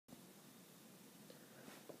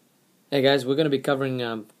Hey guys, we're going to be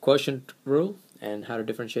covering quotient rule and how to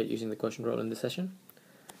differentiate using the quotient rule in this session.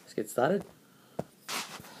 Let's get started.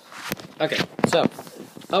 Okay, so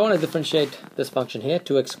I want to differentiate this function here,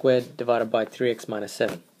 2x squared divided by 3x minus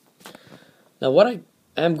 7. Now what I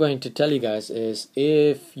am going to tell you guys is,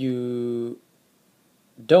 if you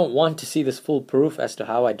don't want to see this full proof as to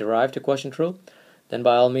how I derived the quotient rule, then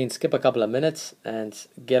by all means skip a couple of minutes and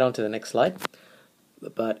get on to the next slide.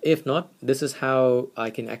 But if not, this is how I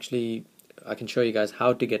can show you guys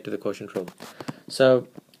how to get to the quotient rule. So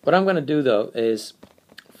what I'm going to do though is,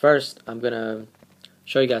 first I'm going to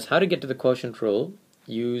show you guys how to get to the quotient rule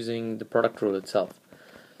using the product rule itself.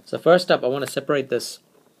 So first up, I want to separate this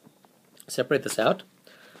out.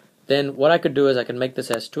 Then what I could do is I can make this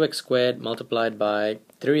as 2x squared multiplied by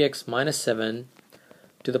 3x minus 7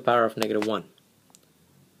 to the power of negative 1.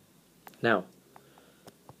 Now,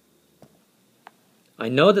 I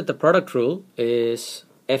know that the product rule is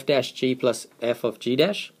f dash g plus f of g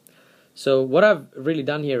dash. So what I've really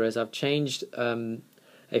done here is I've changed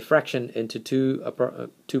a fraction into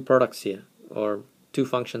two products here, or two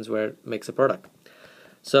functions where it makes a product.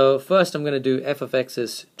 So first I'm going to do f of x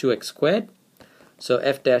is 2x squared. So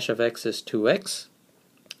f dash of x is 4x.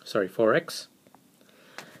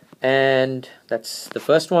 And that's the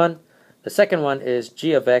first one. The second one is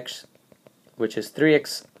g of x, which is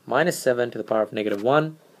 3x minus 7 to the power of negative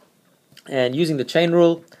 1. And using the chain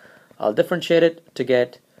rule, I'll differentiate it to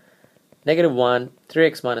get negative 1,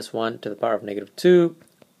 3x minus 1 to the power of negative 2,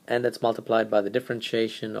 and that's multiplied by the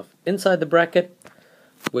differentiation of inside the bracket,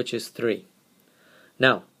 which is 3.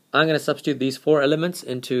 Now, I'm going to substitute these four elements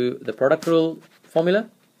into the product rule formula.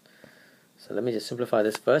 So let me just simplify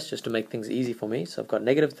this first, just to make things easy for me. So I've got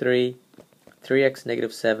negative 3, 3x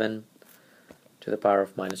negative 7 to the power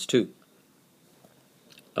of minus 2.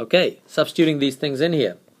 Okay, substituting these things in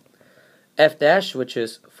here. F dash, which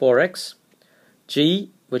is 4x, g,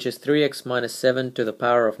 which is 3x minus 7 to the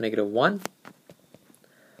power of negative 1,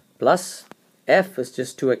 plus f is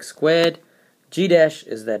just 2x squared, g dash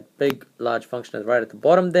is that big large function right at the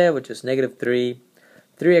bottom there, which is negative 3,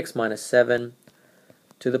 3x minus 7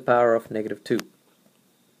 to the power of negative 2.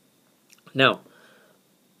 Now,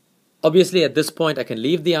 obviously at this point I can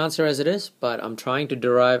leave the answer as it is, but I'm trying to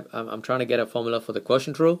get a formula for the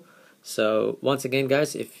quotient rule. So once again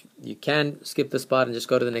guys, if you can skip this part and just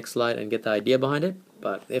go to the next slide and get the idea behind it,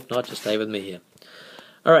 but if not, just stay with me here.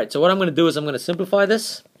 Alright, so what I'm going to do is I'm going to simplify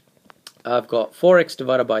this. I've got 4x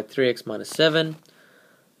divided by 3x minus 7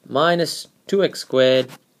 minus 2x squared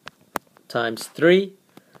times 3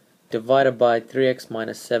 divided by 3x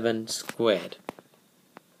minus 7 squared.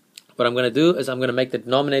 What I'm going to do is I'm going to make the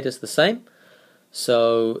denominators the same.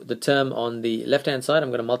 So the term on the left hand side, I'm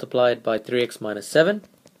going to multiply it by 3x minus 7.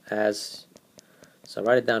 So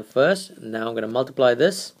write it down first. Now I'm going to multiply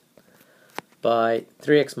this by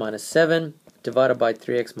 3x minus 7 divided by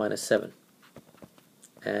 3x minus 7.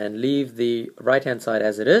 And leave the right hand side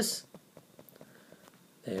as it is.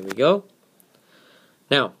 There we go.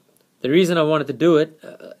 Now, the reason I wanted to do it,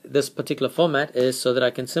 this particular format, is so that I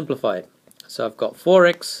can simplify it. So I've got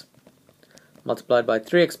 4x multiplied by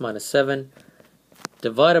 3x minus 7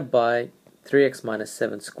 divided by 3x minus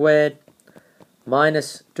 7 squared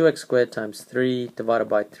minus 2x squared times 3 divided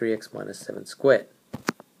by 3x minus 7 squared.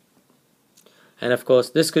 And of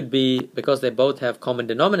course this could be, because they both have common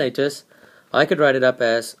denominators, I could write it up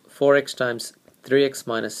as 4x times 3x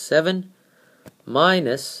minus 7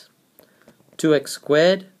 minus 2x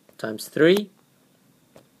squared times 3,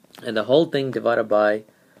 and the whole thing divided by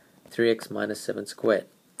 3x minus 7 squared.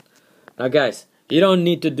 Now guys, you don't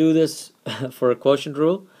need to do this for a quotient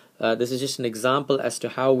rule. This is just an example as to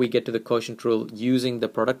how we get to the quotient rule using the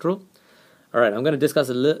product rule. Alright, I'm going to discuss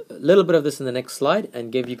a little bit of this in the next slide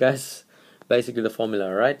and give you guys basically the formula.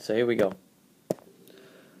 Alright, so here we go.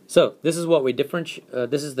 So this is what we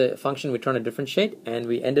this is the function we're trying to differentiate, and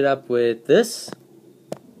we ended up with this.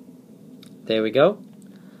 There we go.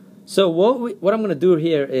 So what I'm going to do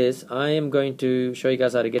here is I am going to show you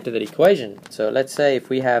guys how to get to that equation. So let's say if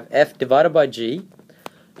we have f divided by g,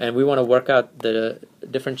 and we want to work out the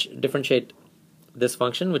differentiate this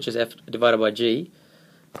function, which is f divided by g,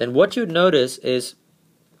 then what you'd notice is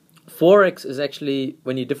 4x is actually,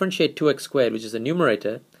 when you differentiate 2x squared, which is the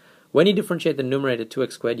numerator, when you differentiate the numerator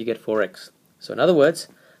 2x squared, you get 4x. So in other words,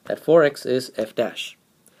 that 4x is f dash.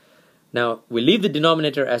 Now we leave the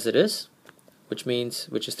denominator as it is, which is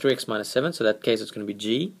 3x minus 7, so in that case it's going to be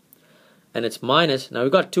g, and it's minus, now we've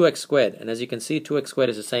got 2x squared, and as you can see 2x squared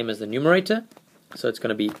is the same as the numerator, so it's going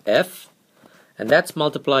to be f, and that's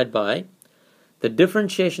multiplied by the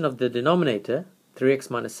differentiation of the denominator, 3x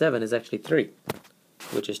minus 7, is actually 3,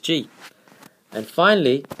 which is g. And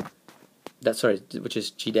finally, which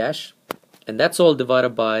is g dash, and that's all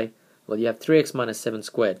divided by, well, you have 3x minus 7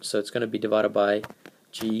 squared, so it's going to be divided by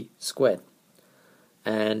g squared.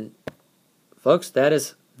 And folks, that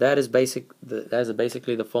is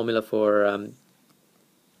basically the formula for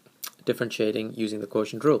differentiating using the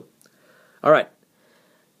quotient rule. All right,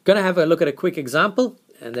 gonna have a look at a quick example,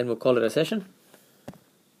 and then we'll call it a session.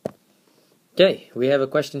 Okay, we have a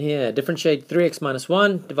question here. Differentiate 3x minus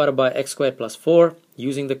 1 divided by x squared plus 4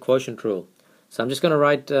 using the quotient rule. So I'm just going to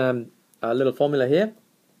write a little formula here.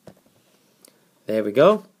 There we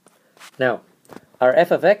go. Now, our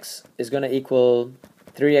f of x is going to equal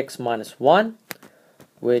 3x minus 1,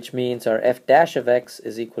 which means our f dash of x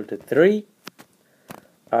is equal to 3.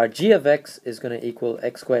 Our g of x is going to equal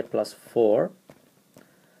x squared plus 4.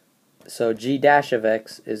 So g dash of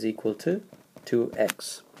x is equal to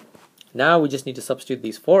 2x. Now we just need to substitute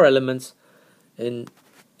these 4 elements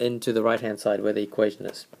into the right hand side where the equation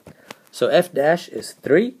is. So f dash is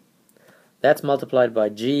 3. That's multiplied by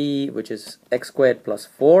g, which is x squared plus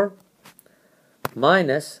 4,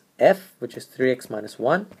 minus f, which is 3x minus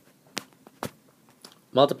 1,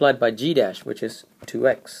 multiplied by g dash, which is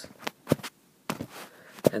 2x.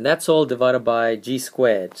 And that's all divided by g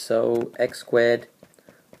squared. So x squared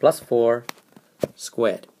plus 4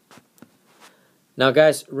 squared. Now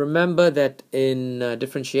guys, remember that in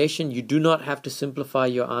differentiation you do not have to simplify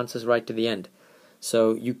your answers right to the end.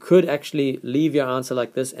 So you could actually leave your answer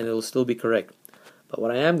like this and it will still be correct. But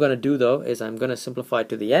what I am going to do though is I'm going to simplify it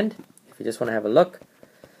to the end, if you just want to have a look.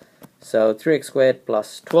 So 3x squared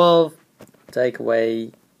plus 12, take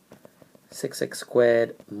away 6x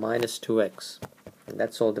squared minus 2x. And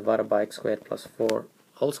that's all divided by x squared plus 4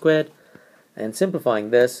 whole squared. And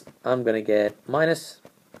simplifying this, I'm going to get minus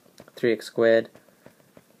 3x squared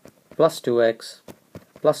plus 2x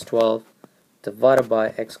plus 12 divided by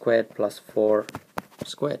x squared plus 4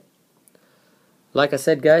 squared. Like I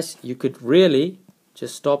said guys, you could really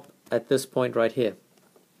just stop at this point right here.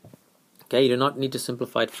 Okay, you do not need to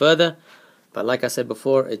simplify it further, but like I said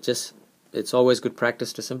before, it's always good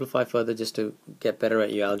practice to simplify further just to get better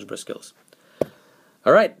at your algebra skills.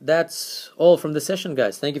 Alright, that's all from this session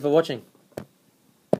guys. Thank you for watching.